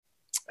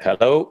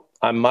Hello,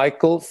 I'm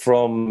Mikael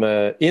from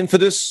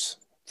Infidus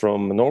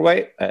from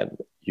Norway, and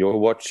you're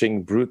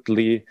watching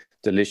Brutally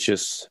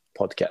Delicious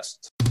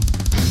Podcast.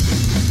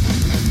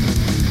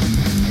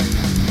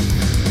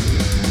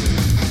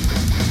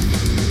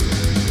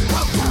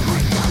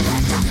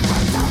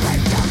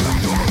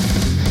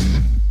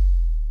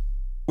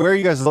 Where are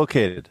you guys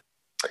located?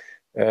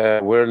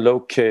 We're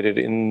located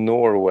in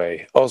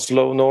Norway,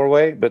 Oslo,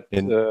 Norway, but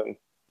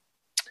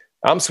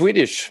I'm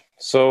Swedish,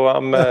 so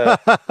I'm a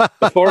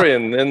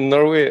foreign in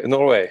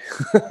Norway.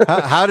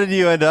 How did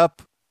you end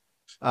up?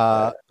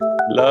 Love.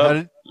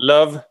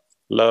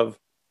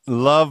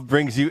 Love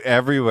brings you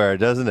everywhere,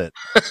 doesn't it?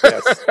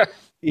 Yes.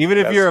 Even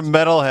if you're a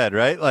metalhead,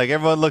 right? Like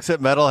everyone looks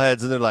at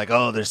metalheads and they're like,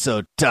 "Oh, they're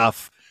so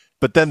tough,"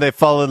 but then they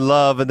fall in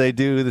love and they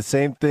do the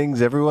same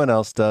things everyone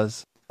else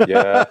does.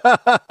 Yeah.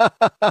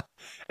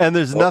 And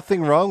there's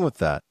nothing wrong with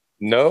that.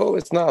 No,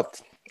 it's not.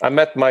 I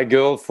met my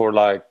girl for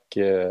like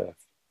 5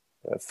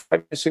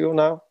 years ago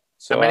now.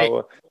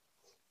 So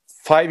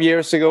 5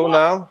 years ago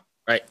now.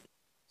 Right.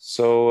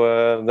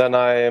 So then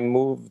I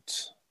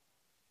moved.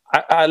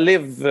 I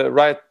live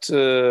right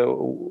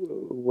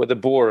where the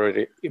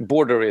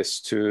border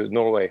is to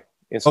Norway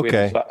in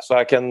Sweden. Okay. So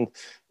I can.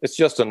 It's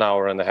just an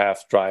hour and a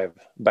half drive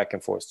back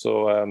and forth.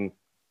 So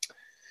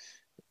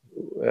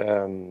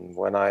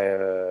when I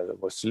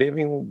was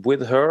living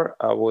with her,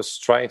 I was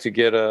trying to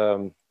get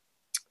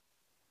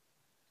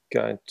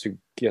to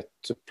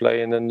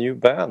play in a new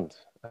band,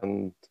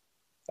 and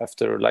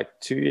after like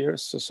 2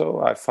 years or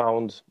so, I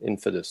found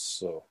Infidus.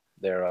 So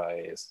there I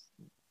is.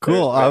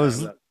 Cool. I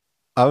was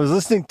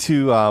listening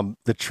to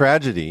The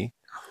Tragedy,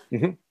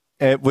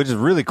 which is a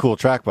really cool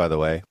track, by the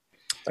way.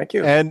 Thank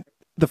you. And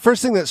the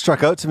first thing that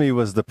struck out to me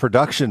was the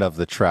production of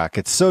the track.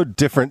 It's so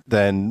different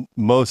than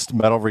most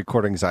metal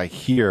recordings I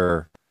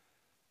hear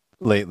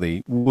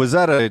lately. Was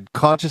that a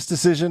conscious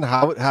decision?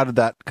 How did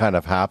that kind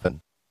of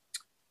happen?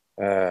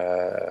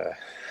 I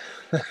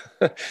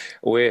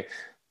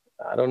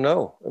don't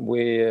know.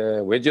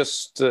 We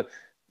just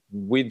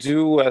we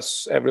do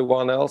as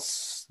everyone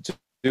else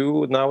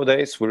do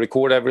nowadays. We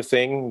record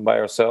everything by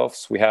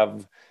ourselves. We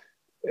had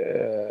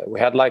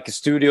like a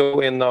studio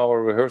in our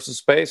rehearsal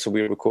space, so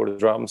we recorded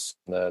drums.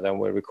 Then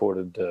we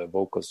recorded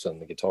vocals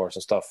and the guitars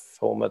and stuff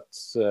home at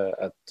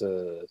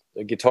the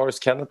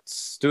guitarist Kenneth's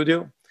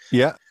studio.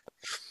 Yeah.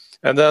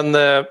 And then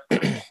a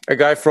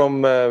guy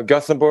from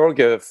Gothenburg,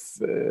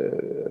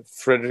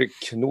 Fredrik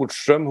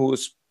Nordström,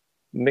 who's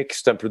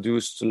mixed and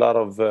produced a lot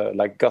of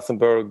like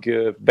Gothenburg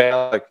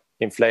band, like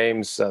In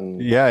Flames and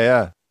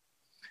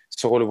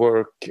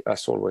Soilwork.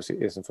 Soilwork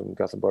isn't from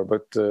Gothenburg,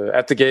 but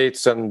At the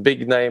Gates and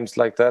big names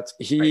like that.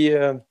 He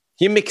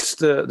mixed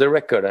the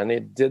record and he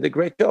did a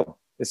great job.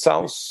 It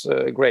sounds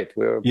great.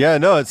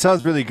 It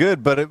sounds really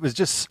good, but it was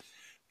just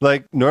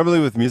like normally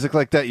with music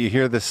like that, you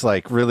hear this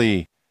like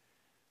really,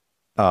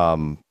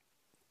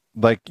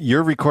 like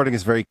your recording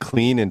is very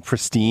clean and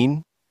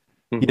pristine,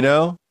 you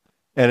know,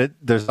 and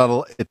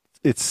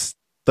it's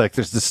like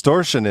there's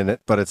distortion in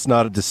it, but it's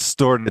not a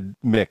distorted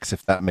mix,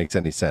 if that makes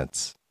any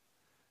sense.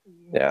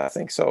 Yeah, I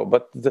think so.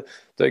 But the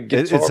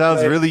guitar it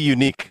sounds really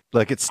unique.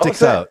 Like it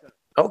sticks out.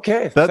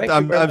 Okay.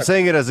 I'm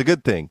saying it as a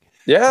good thing.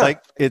 Yeah.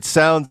 Like it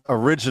sounds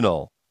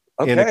original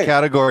in a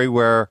category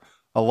where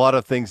a lot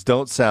of things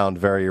don't sound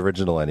very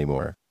original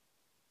anymore.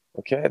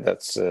 Okay,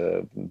 that's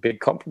a big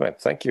compliment.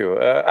 Thank you.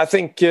 I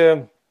think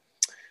the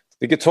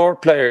guitar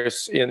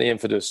players in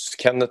Infidus,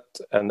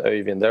 Kenneth and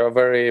Øyvind, they are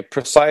very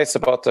precise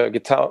about the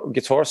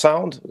guitar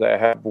sound. They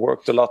have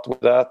worked a lot with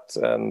that,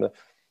 and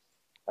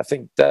I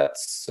think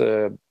that's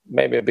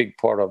maybe a big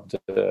part of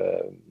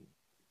the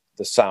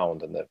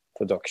sound and the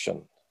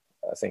production.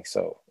 I think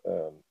so.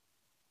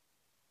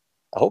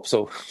 I hope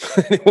so.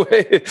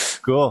 Anyway,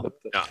 cool.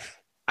 Yeah,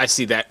 I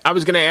see that. I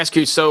was going to ask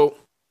you. So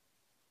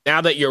now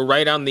that you're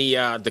right on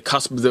the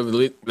cusp of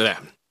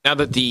now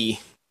that the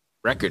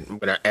record, I'm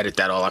going to edit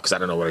that all out because I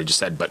don't know what I just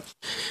said. But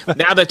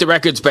now that the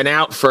record's been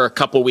out for a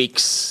couple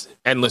weeks,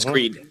 Endless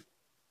Greed,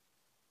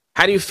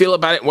 how do you feel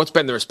about it? And what's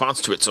been the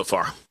response to it so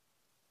far?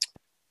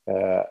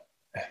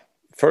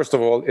 First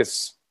of all,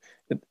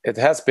 it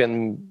has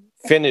been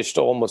finished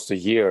almost a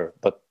year,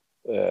 but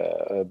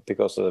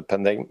because of the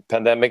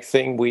pandemic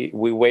thing, we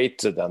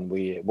waited and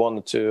we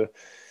wanted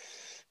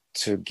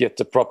to get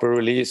the proper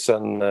release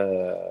and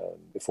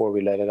before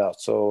we let it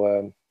out.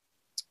 So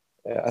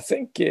I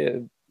think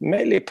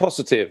mainly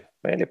positive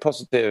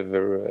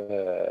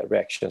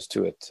reactions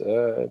to it.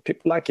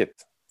 People like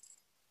it,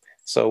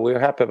 so we're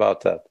happy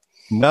about that.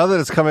 Now that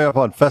it's coming up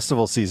on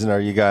festival season, are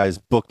you guys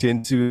booked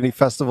into any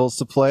festivals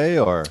to play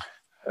or?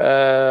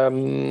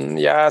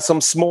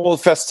 Some small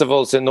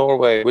festivals in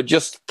Norway. We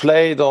just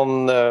played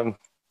on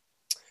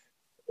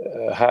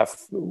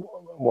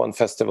one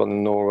festival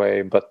in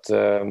Norway, but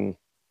I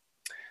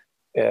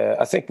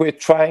think we're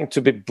trying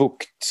to be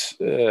booked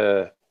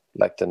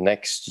like the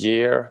next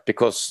year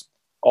because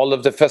all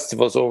of the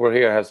festivals over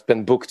here has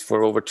been booked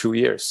for over 2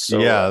 years. So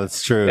yeah,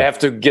 that's true. They have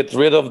to get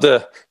rid of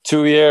the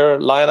 2-year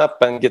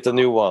lineup and get a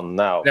new one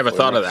now. Never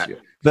thought of that. Year.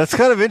 That's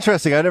kind of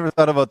interesting. I never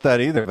thought about that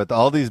either. But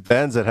all these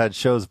bands that had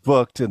shows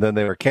booked and then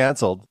they were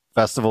canceled,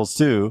 festivals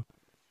too,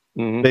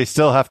 they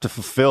still have to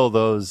fulfill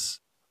those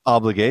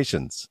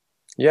obligations.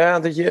 Yeah,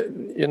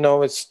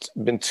 it's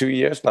been 2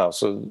 years now,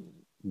 so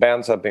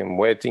bands have been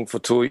waiting for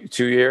 2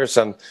 years,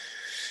 and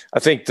I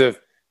think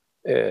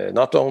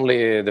not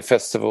only the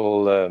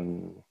festivals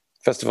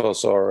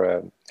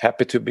are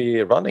happy to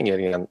be running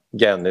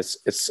again.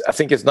 I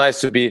think it's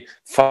nice to be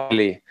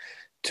finally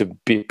to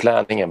be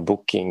planning and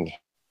booking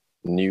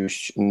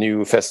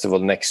new festival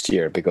next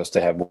year, because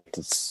they have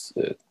this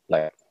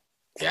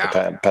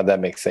the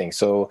pandemic thing.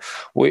 So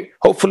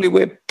hopefully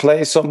we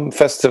play some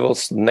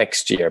festivals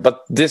next year,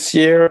 but this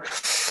year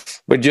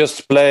we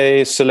just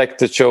play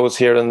selected shows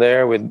here and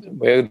there.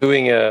 We're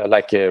doing a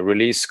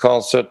release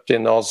concert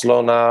in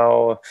Oslo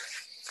now,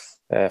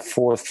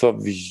 4th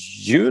of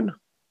June.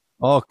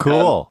 Oh,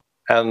 cool!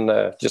 And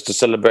just to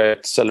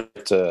celebrate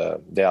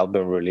the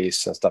album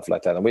release and stuff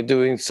like that. And we're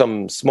doing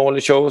some smaller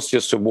shows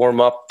just to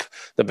warm up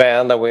the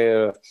band, and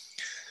we're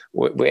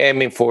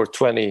aiming for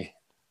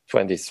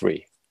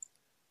 2023.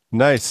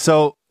 Nice.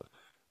 So,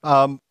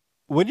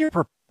 when you're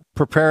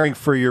preparing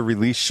for your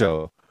release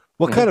show,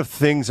 what kind of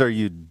things are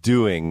you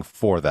doing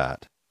for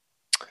that?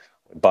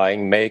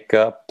 Buying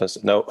makeup?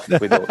 No,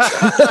 we don't.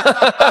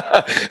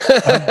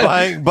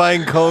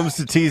 buying combs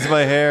to tease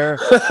my hair?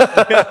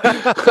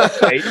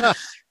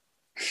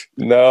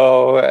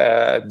 No,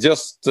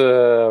 just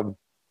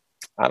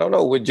I don't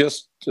know. We're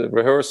just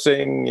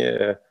rehearsing.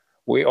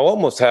 We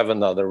almost have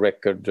another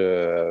record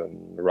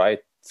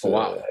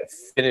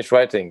finished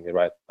writing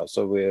right now.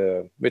 So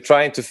we're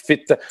trying to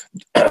fit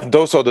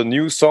those are the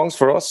new songs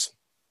for us.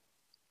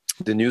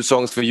 The new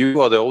songs for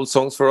you are the old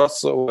songs for us.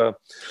 So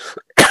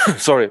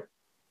sorry,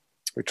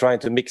 we're trying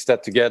to mix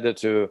that together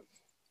to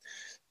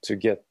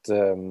get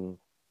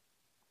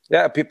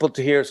people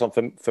to hear some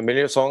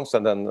familiar songs,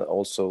 and then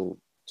also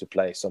to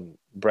play some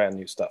brand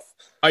new stuff.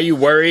 Are you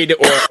worried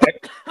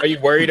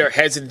or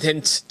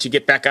hesitant to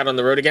get back out on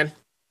the road again?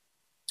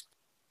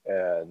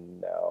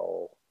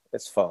 No,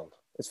 it's fun.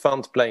 It's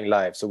fun playing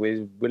live, so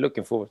we're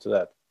looking forward to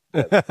that.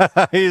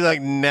 He's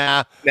like,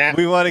 nah.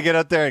 We want to get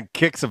out there and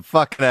kick some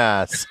fucking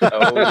ass.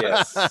 Oh,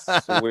 yes.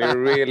 So we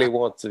really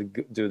want to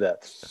do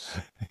that.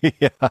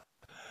 Yeah.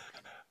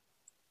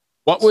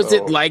 What was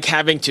it like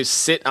having to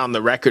sit on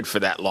the record for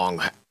that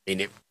long? I mean,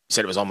 you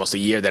said it was almost a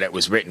year that it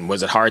was written.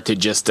 Was it hard to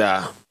just,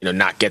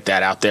 not get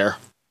that out there?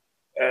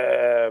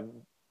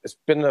 It's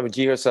been a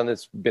year since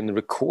it's been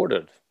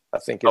recorded. I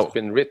think it's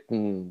been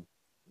written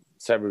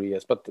several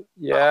years. But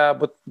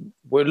but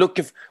we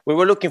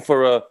were looking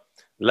for a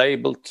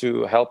label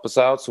to help us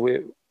out. So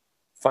we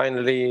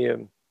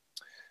finally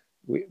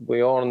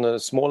we're on a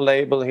small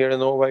label here in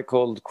Norway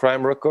called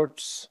Crime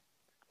Records,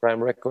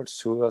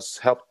 who was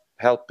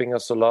helping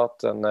us a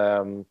lot,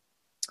 and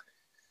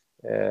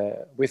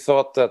we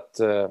thought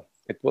that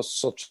it was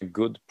such a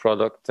good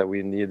product that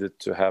we needed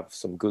to have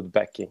some good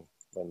backing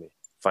when we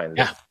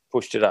finally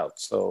pushed it out.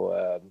 So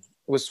it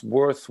was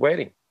worth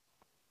waiting.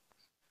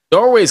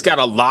 Norway's got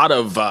a lot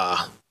of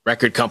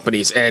record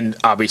companies, and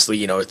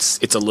obviously,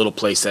 it's a little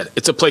place that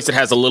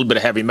has a little bit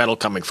of heavy metal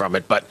coming from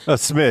it, but a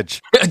smidge,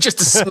 just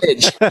a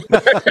smidge.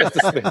 Just a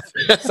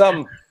smidge.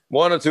 Some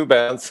 1 or 2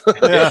 bands.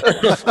 Yeah.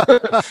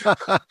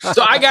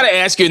 So I got to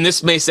ask you, and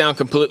this may sound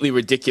completely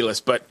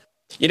ridiculous, but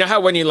you know how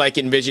when you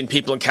envision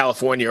people in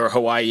California or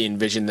Hawaii,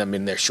 envision them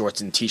in their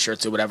shorts and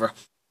t-shirts or whatever?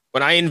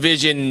 When I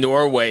envision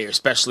Norway, or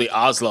especially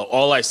Oslo,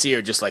 all I see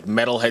are just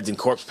metalheads and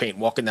corpse paint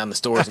walking down the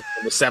stores and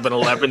the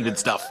 7-Elevens and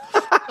stuff.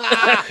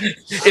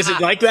 Is it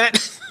like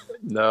that?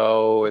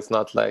 No, it's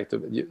not like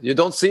that. You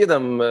don't see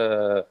them.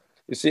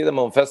 You see them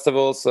on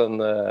festivals and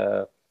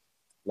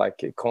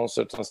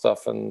concerts and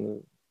stuff.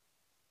 And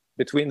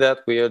between that,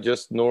 we are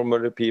just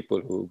normal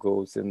people who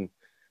goes in.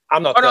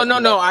 I'm not. Oh,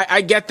 no.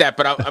 I get that,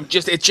 but I'm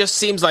just. It just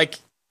seems like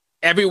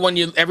everywhere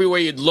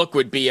you'd look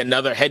would be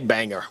another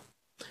headbanger.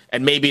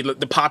 And maybe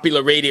the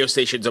popular radio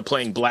stations are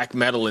playing black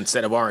metal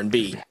instead of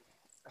R&B.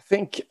 I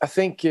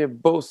think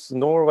both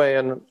Norway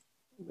and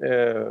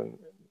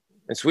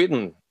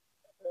Sweden,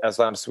 as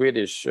I'm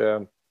Swedish,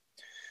 there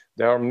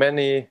are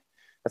many.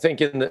 I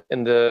think in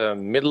the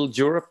Middle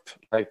Europe,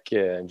 like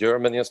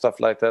Germany and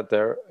stuff like that,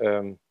 there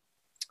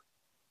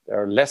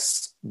are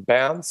less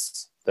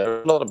bands. There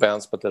are a lot of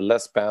bands, but there are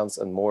less bands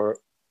and more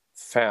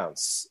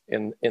fans.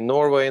 In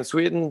Norway and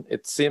Sweden,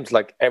 it seems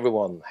like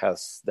everyone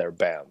has their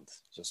band.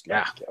 Just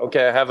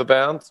okay, I have a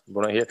band. You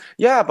want to hear?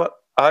 Yeah, but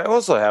I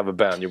also have a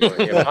band. You want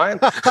to hear mine?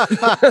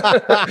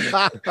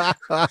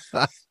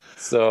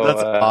 So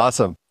that's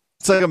awesome.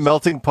 It's like a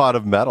melting pot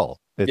of metal.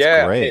 It's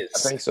great. I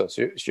think so.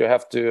 So you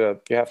have to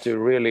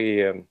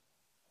really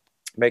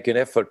make an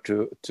effort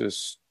to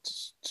just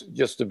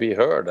to be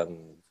heard.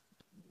 And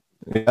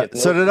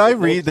so did I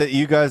read that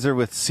you guys are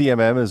with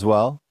CMM as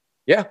well?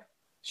 Yeah.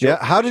 Sure,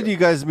 yeah. How did you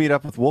guys meet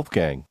up with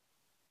Wolfgang?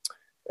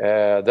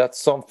 That's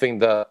something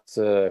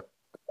that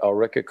our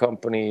record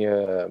company,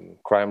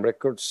 Crime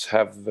Records,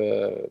 have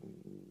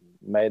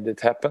made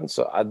it happen.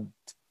 So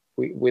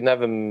we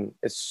never.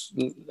 It's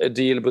a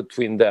deal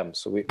between them.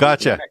 So we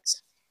gotcha.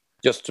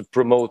 just to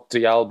promote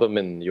the album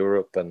in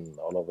Europe and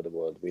all over the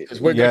world.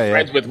 Because we're good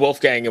friends with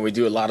Wolfgang, and we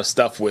do a lot of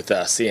stuff with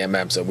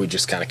CMM, so we're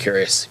just kind of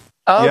curious.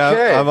 Okay.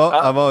 Yeah,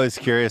 I'm always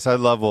curious. I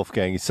love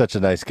Wolfgang. He's such a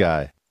nice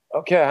guy.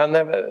 Okay, I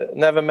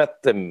never met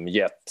him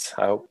yet.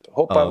 I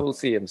hope I will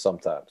see him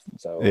sometime.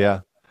 So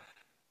yeah,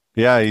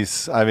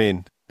 he's. I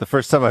mean, the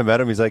first time I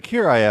met him, he's like,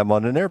 "Here I am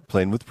on an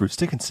airplane with Bruce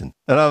Dickinson,"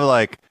 and I'm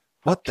like,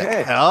 "What the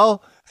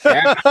hell?"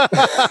 Yeah.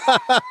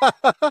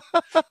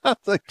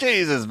 It's like,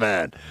 Jesus,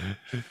 man.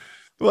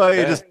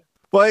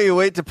 Why you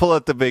wait to pull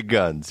out the big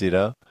guns?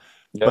 Yeah,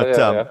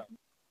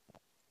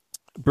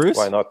 Bruce,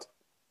 why not?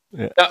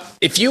 Yeah.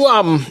 If you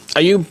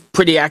are you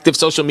pretty active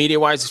social media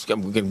wise?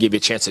 I'm going to give you a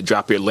chance to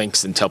drop your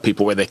links and tell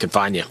people where they can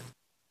find you.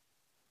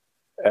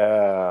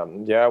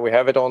 Yeah, we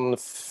have it on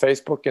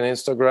Facebook and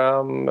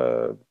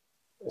Instagram.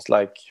 It's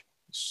like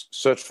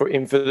search for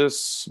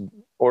Infidus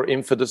or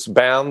Infidus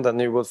band, and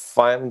you will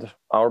find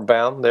our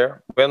band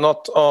there. We're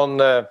not on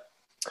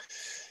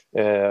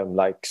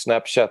like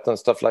Snapchat and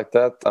stuff like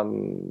that.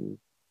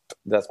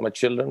 That's my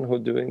children who are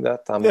doing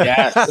that.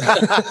 Yes.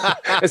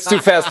 It's too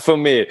fast for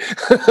me.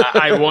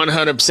 I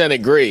 100%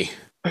 agree.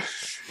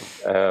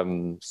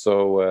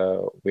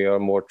 So we are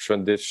more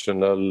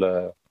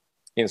traditional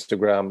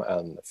Instagram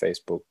and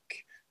Facebook.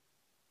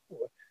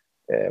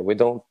 We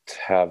don't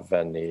have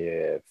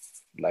any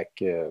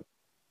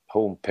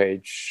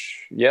homepage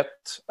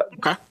yet.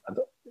 Okay.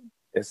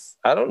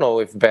 I don't know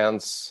if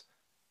bands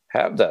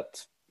have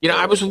that.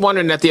 I was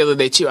wondering that the other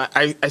day too.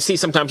 I see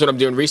sometimes when I'm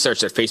doing research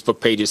that Facebook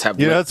pages have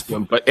links to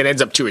them, but it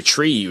ends up to a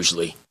tree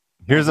usually.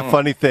 Here's a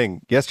funny thing.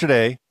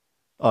 Yesterday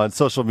on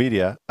social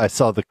media, I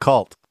saw The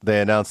Cult.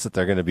 They announced that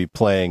they're going to be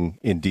playing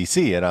in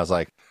DC, and I was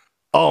like,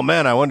 oh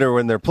man, I wonder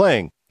when they're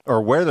playing or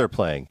where they're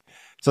playing.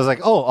 So I was like,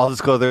 oh, I'll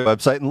just go to their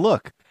website and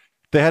look.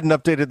 They hadn't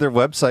updated their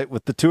website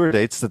with the tour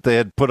dates that they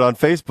had put on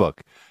Facebook.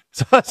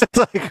 So I was just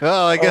like,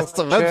 oh, I guess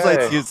the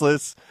website's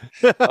useless.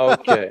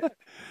 Okay.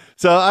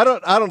 So I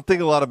don't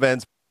think a lot of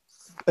bands.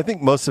 I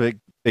think most of it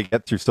they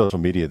get through social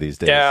media these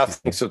days. Yeah, I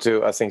think so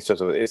too.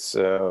 It's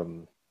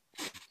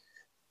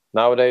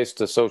nowadays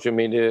the social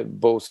media,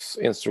 both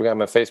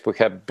Instagram and Facebook,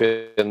 have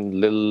been a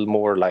little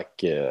more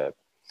like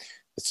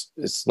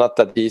it's not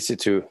that easy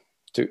to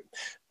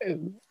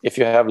if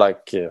you have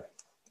like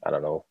I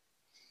don't know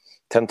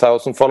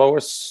 10,000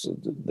 followers.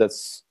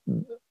 That's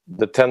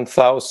the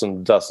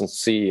 10,000 doesn't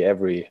see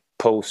every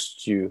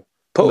post you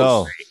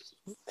post.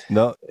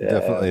 No,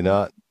 definitely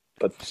not.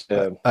 But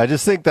I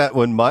just think that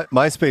when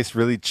MySpace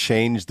really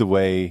changed the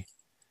way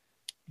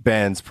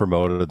bands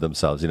promoted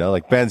themselves,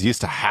 like bands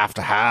used to have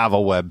a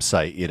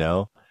website,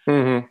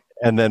 Mm-hmm.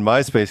 And then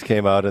MySpace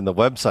came out and the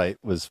website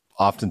was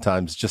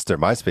oftentimes just their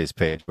MySpace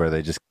page where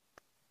they just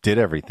did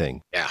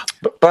everything. Yeah.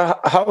 But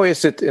how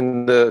is it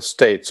in the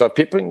States? Are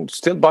people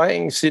still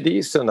buying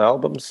CDs and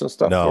albums and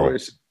stuff? No. Or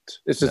is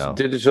it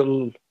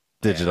digital?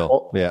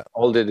 Digital, yeah.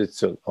 All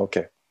digital,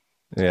 okay.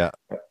 Yeah.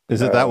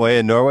 Is it that way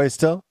in Norway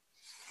still?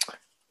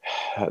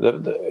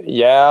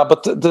 Yeah,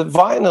 but the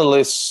vinyl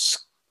is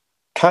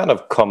kind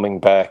of coming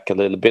back a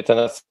little bit, and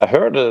I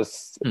heard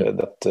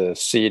that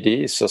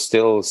CDs are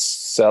still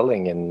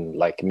selling in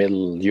like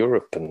Middle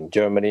Europe and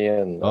Germany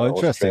and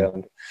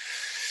interesting.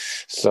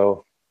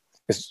 So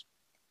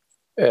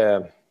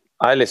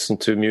I listen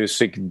to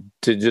music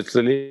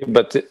digitally,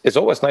 but it's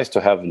always nice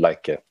to have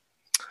like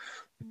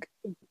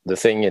the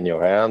thing in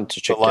your hand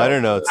to check the liner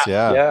notes.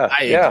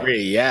 I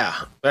agree.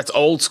 Yeah, that's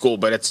old school,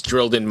 but it's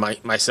drilled in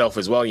myself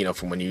as well.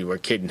 From when you were a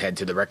kid and head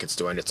to the record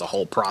store, and it's a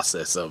whole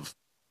process of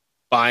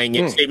buying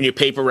it, saving your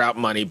paper route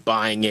money,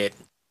 buying it,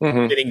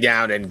 sitting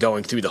down and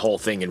going through the whole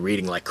thing and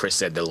reading, like Chris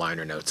said, the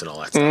liner notes and all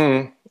that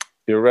stuff.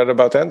 You read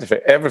about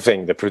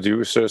everything, the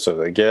producers or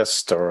the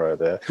guest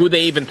or who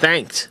they even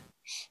thanked.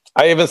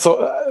 I even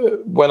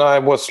thought when I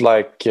was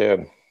like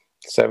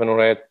 7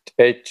 or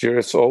 8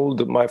 years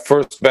old, my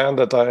first band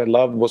that I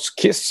loved was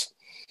Kiss.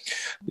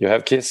 You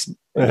have Kiss in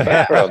the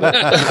background.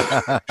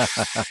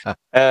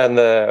 And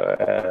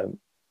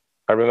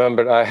I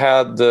remember I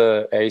had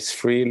the Ace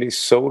Frehley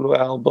solo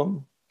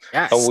album.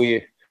 Yes. And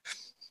we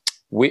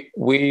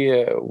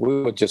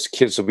were just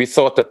kids, so we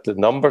thought that the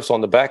numbers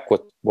on the back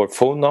were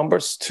phone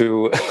numbers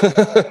to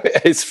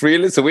Ace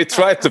Frehley. So we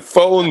tried to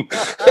phone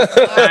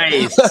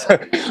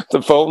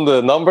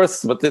the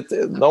numbers, but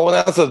no one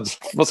answered.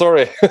 I'm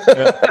sorry.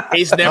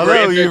 Ace never.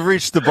 Hello, you've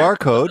reached the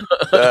barcode.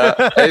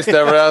 Ace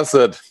never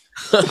answered.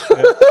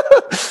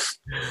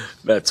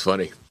 That's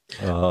funny.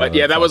 But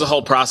yeah, that was a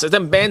whole process.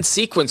 Then band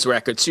sequence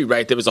records too,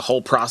 right? There was a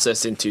whole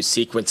process into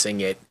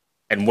sequencing it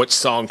and which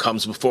song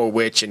comes before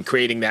which and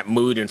creating that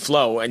mood and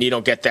flow. And you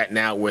don't get that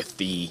now with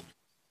the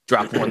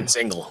drop one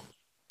single.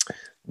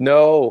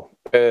 No,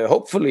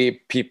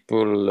 hopefully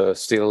people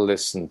still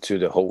listen to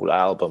the whole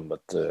album,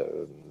 but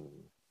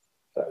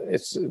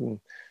it's.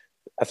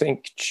 I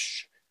think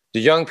the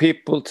young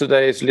people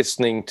today is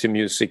listening to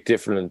music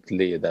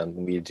differently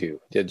than we do.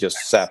 They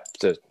just zap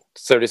the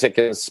 30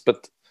 seconds,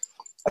 but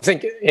I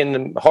think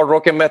in hard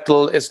rock and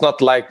metal, it's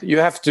not like you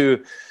have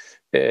to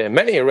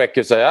many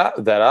records that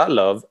I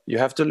love, you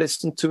have to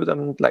listen to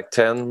them like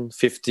 10,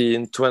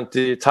 15,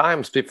 20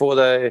 times before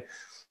you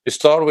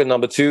start with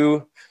number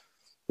 2,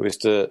 with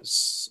the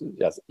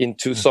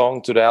into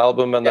song to the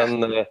album, and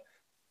then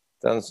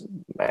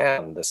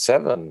man, the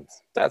 7,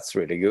 that's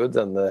really good,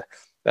 and the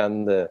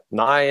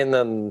 9,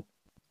 and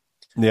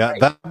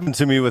that happened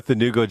to me with the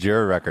new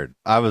Gojira record.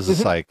 I was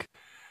just like,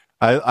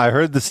 I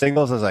heard the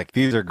singles, I was like,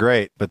 these are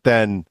great, but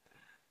then,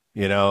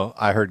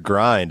 I heard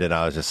Grind, and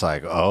I was just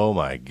like, oh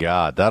my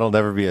God, that'll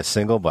never be a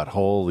single, but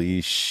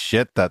holy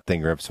shit, that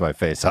thing rips my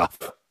face off.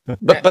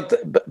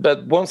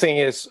 but one thing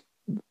is,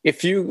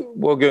 if you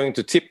were going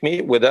to tip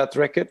me with that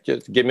record,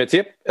 just give me a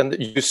tip, and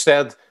you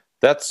said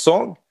that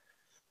song,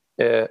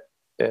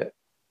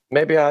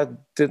 maybe I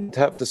didn't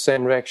have the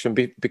same reaction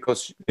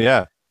because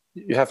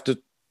you have to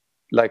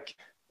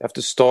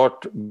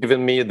start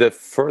giving me the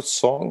first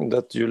song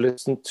that you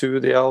listen to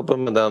the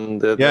album, and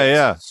then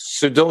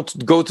so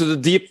don't go to the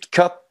deep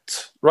cut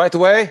right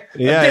away.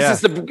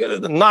 This is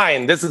the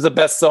 9. This is the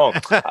best song.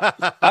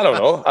 I don't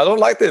know. I don't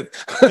like it.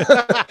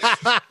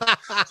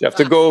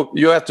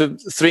 You have to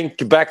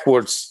think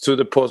backwards to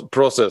the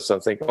process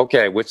and think,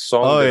 okay, which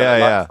song I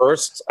like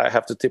first? I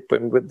have to tip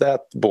him with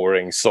that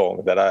boring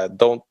song that I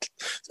don't.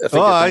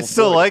 I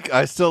still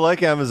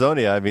like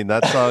Amazonia. I mean,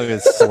 that song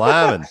is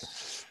slamming.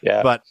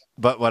 Yeah.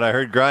 But when I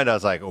heard Grind, I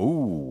was like,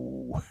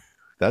 ooh,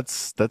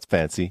 that's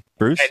fancy.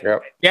 Bruce?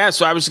 Yeah,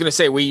 so I was going to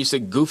say, I used to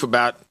goof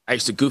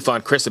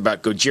on Chris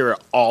about Gojira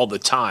all the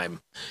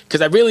time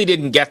because I really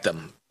didn't get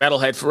them.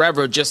 Metalhead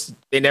Forever,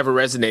 they never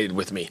resonated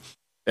with me.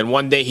 And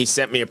one day he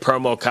sent me a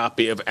promo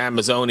copy of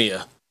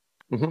Amazonia.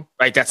 Mm-hmm.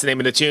 Right, that's the name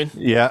of the tune?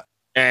 Yeah.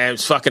 And I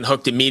was fucking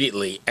hooked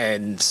immediately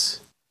and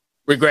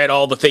regret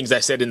all the things I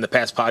said in the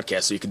past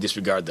podcast, so you can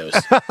disregard those.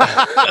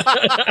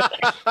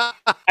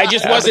 I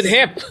just wasn't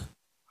hip.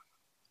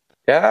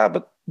 Yeah,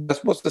 but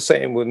that was the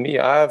same with me.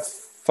 I've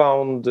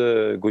found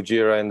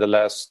Gojira in the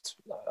last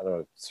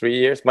 3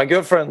 years. My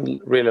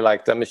girlfriend really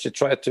liked them. She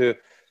tried to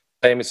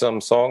play me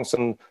some songs,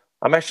 and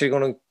we're actually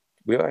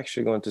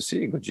going to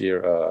see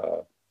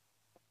Gojira.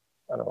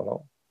 I don't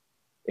know,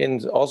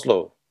 in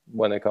Oslo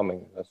when they're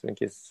coming. I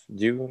think it's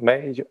due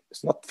May.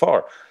 It's not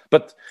far,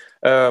 but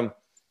I'm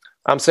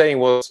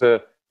saying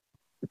it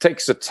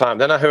takes the time.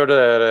 Then I heard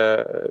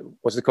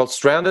what's it called,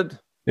 Stranded?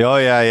 Oh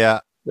yeah.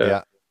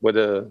 With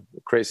a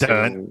crazy.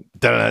 Dun.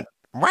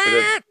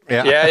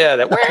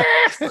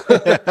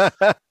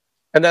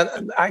 And then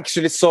I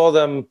actually saw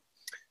them.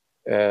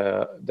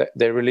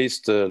 They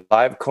released a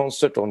live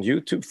concert on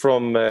YouTube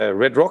from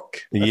Red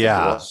Rock.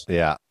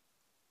 Yeah.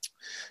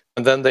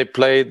 And then they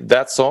played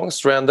that song,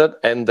 Stranded,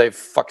 and they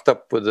fucked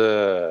up with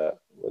the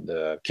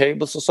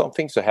cables or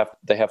something. So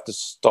they have to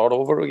start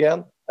over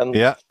again. And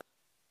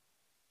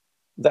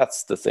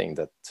that's the thing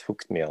that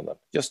hooked me on them.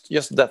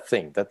 Just that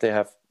thing that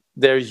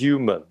they're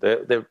human.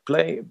 They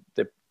play.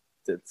 They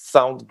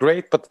sound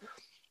great, but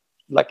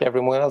like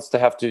everyone else, they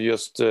have to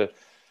just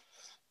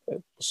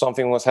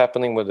something was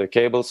happening with the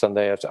cables, and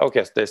they have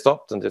to, they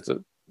stopped and they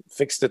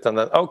fixed it, and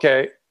then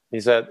he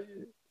said,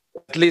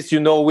 at least you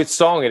know which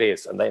song it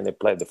is, and then they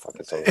played the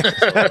fucking song.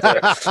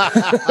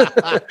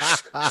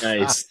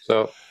 Nice.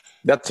 So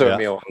that turned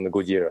me on the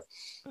Gojira.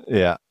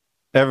 Yeah,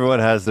 everyone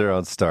has their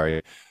own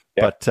story,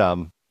 but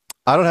I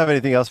don't have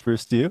anything else.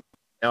 Bruce, do you?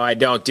 No, I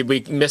don't. Did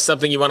we miss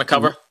something you want to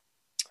cover?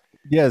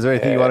 Yeah, is there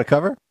anything you want to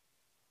cover?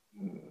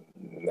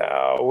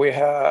 No, we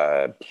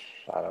have.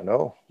 I don't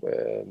know.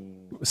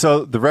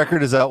 So the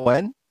record is out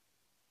when?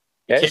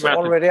 Yeah, it's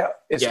already out.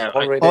 It's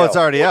already out. It's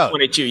already out.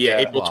 22,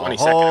 April 22nd.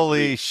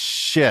 Holy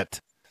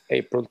shit.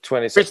 April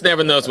 22nd. Chris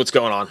never knows what's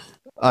going on.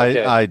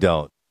 I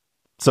don't.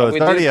 So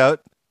it's already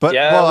out. But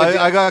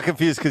I got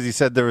confused because he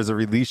said there was a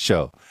release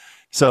show.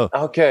 So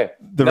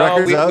the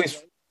record's out.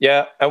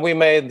 And we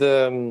made.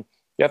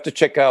 You have to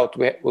check out.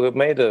 We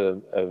made a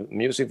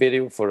music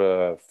video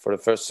for the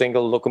first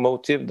single,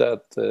 Locomotive,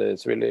 that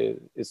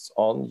it's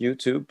on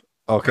YouTube.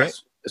 Okay.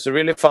 It's a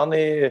really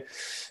funny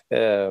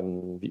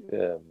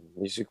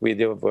music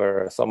video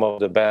where some of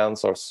the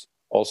bands are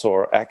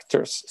also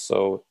actors.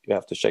 So you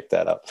have to check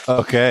that out.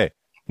 Okay.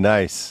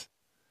 Nice.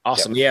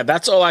 Awesome. Yeah,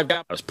 that's all I've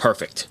got. That was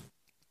perfect.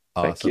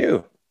 Awesome. Thank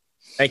you.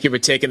 Thank you for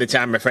taking the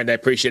time, my friend. I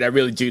appreciate it. I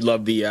really do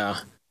love the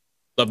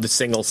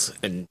singles,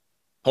 and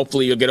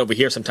hopefully you'll get over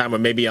here sometime, or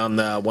maybe on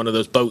one of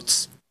those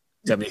boats.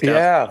 70,000.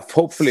 Yeah,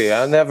 hopefully.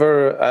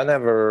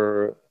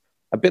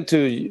 I've been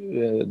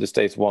to the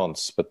States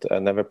once, but I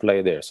never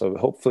played there. So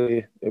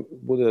hopefully it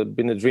would have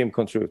been a dream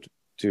come true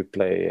to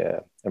play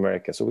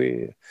America. So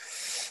we're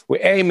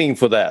aiming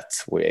for that.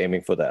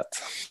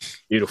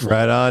 Beautiful.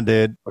 Right on,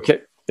 dude.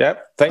 Okay. Yeah.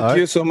 Thank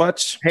you so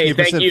much. Hey, keep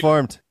us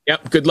informed.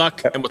 Yep. Good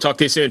luck, and we'll talk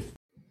to you soon.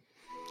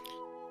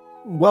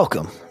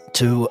 Welcome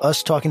to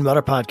us talking about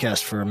our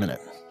podcast for a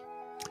minute.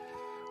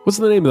 What's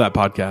the name of that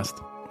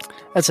podcast?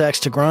 That's Axe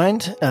to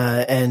Grind,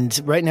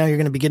 and right now you're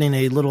going to be getting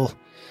a little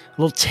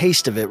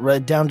taste of it,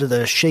 right down to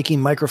the shaky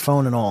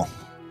microphone and all.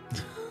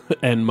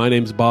 And my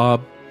name's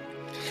Bob.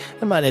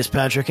 And my name's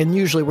Patrick, and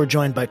usually we're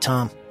joined by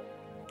Tom.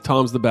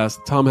 Tom's the best.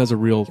 Tom has a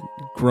real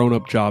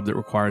grown-up job that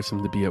requires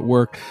him to be at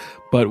work,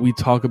 but we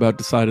talk about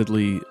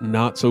decidedly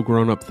not so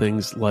grown-up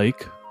things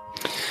like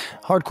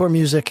hardcore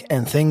music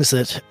and things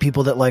that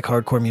people that like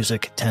hardcore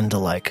music tend to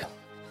like.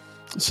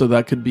 So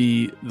that could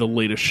be the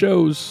latest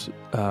shows,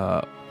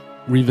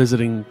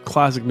 revisiting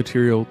classic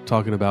material,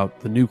 talking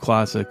about the new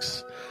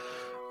classics,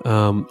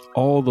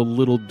 all the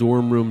little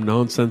dorm room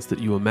nonsense that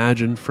you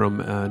imagine from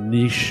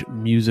niche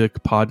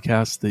music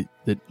podcasts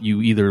that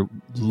you either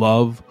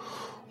love,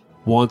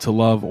 want to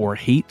love, or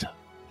hate.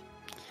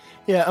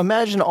 Yeah,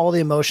 imagine all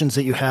the emotions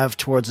that you have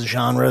towards a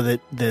genre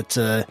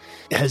that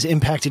has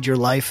impacted your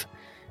life,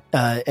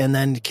 and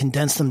then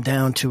condense them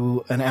down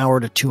to an hour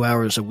to 2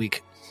 hours a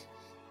week.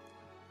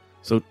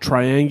 So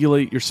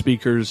triangulate your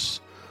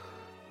speakers,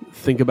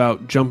 think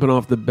about jumping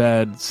off the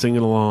bed,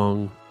 singing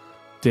along,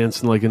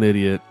 dancing like an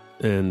idiot,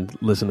 and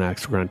listen to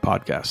Axe to Grind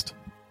podcast.